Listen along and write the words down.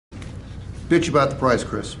Bitch about the price,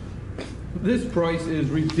 Chris. This price is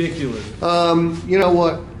ridiculous. You know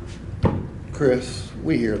what, Chris?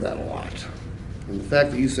 We hear that a lot. And the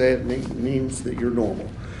fact that you say it means that you're normal.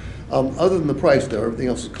 Other than the price, though, everything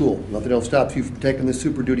else is cool. Nothing else stops you from taking this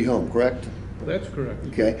Super Duty home, correct? That's correct.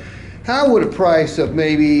 Okay. How would a price of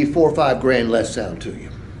maybe $4 or $5 grand less sound to you?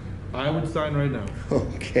 I would sign right now.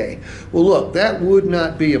 Okay. Well, look, that would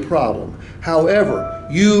not be a problem. However,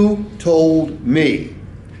 you told me.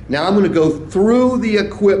 Now I'm going to go through the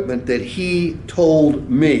equipment that he told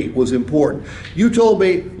me was important. You told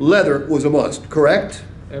me leather was a must, correct?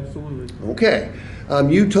 Absolutely. Okay.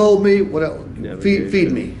 You told me, what else?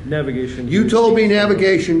 Feed me. Navigation. You told me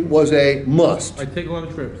navigation was a must. I take a lot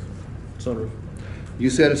of trips. Sunroof. You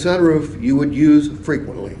said a sunroof you would use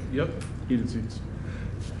frequently. Yep. Heated seats.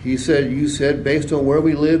 You said based on where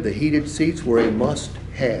we live, the heated seats were a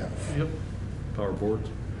must-have. Yep. Power boards.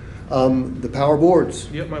 The power boards.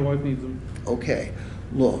 Yep, my wife needs them. Okay,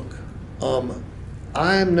 look,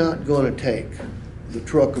 I'm not going to take the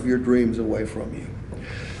truck of your dreams away from you.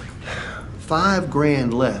 $5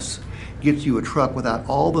 grand less gets you a truck without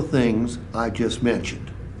all the things I just mentioned,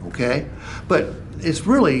 okay? But it's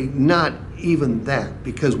really not even that,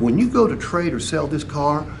 because when you go to trade or sell this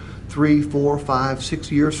car 3, 4, 5,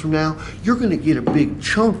 6 years from now, you're going to get a big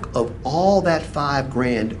chunk of all that $5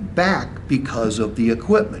 grand back because of the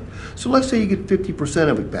equipment. So let's say you get 50%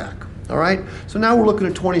 of it back, all right? So now we're looking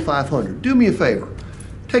at $2,500. Do me a favor.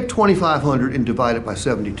 Take $2,500 and divide it by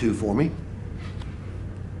 72 for me.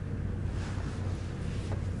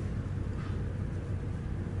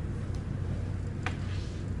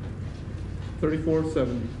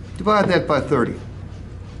 $34.70. Divide that by 30.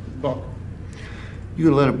 Buck. You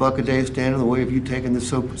gonna let a buck a day stand in the way of you taking this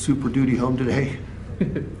Super Duty home today?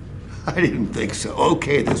 I didn't think so.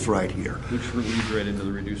 Okay, this right here. Which leads right into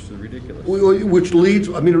the reduced to the ridiculous. Which leads,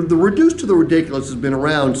 I mean, the reduced to the ridiculous has been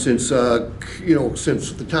around since,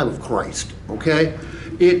 since the time of Christ, okay?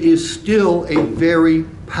 It is still a very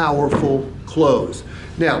powerful close.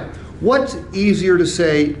 Now, what's easier to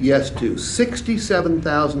say yes to?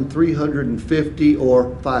 $67,350 or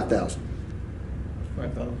 $5,000?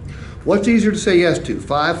 $5,000. What's easier to say yes to?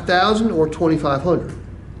 $5,000 or $2,500?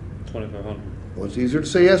 $2,500. What's easier to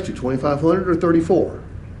say yes to, $2,500 or $34?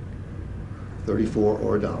 $34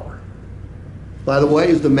 or $1. By the way,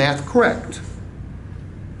 is the math correct?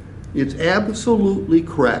 It's absolutely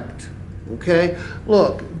correct, okay?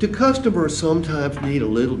 Look, do customers sometimes need a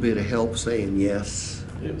little bit of help saying yes?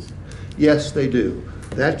 Yes. Yes, they do.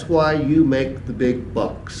 That's why you make the big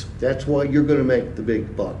bucks. That's why you're going to make the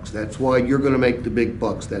big bucks. That's why you're going to make the big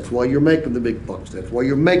bucks. That's why you're making the big bucks. That's why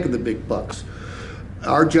you're making the big bucks.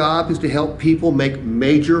 Our job is to help people make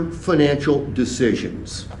major financial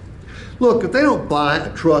decisions. Look, if they don't buy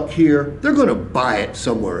a truck here, they're going to buy it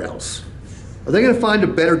somewhere else. Are they going to find a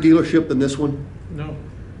better dealership than this one? No.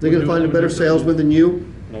 They're going to find a better salesman than you?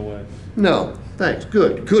 No way. No. Thanks.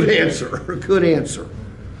 Good. Good answer. Good answer.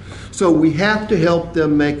 So we have to help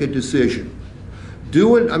them make a decision.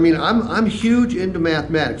 I'm huge into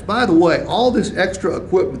mathematics. By the way, all this extra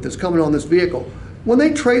equipment that's coming on this vehicle, when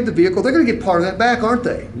they trade the vehicle, they're going to get part of that back, aren't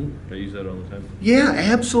they? I use that all the time. Yeah,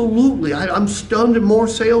 absolutely. I'm stunned that more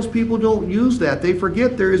salespeople don't use that. They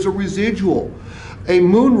forget there is a residual. A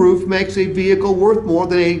moonroof makes a vehicle worth more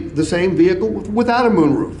than the same vehicle without a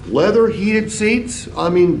moonroof. Leather, heated seats,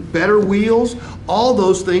 better wheels, all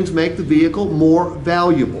those things make the vehicle more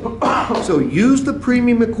valuable. So use the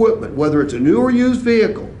premium equipment, whether it's a new or used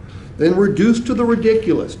vehicle, then reduce to the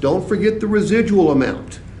ridiculous. Don't forget the residual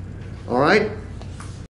amount. All right?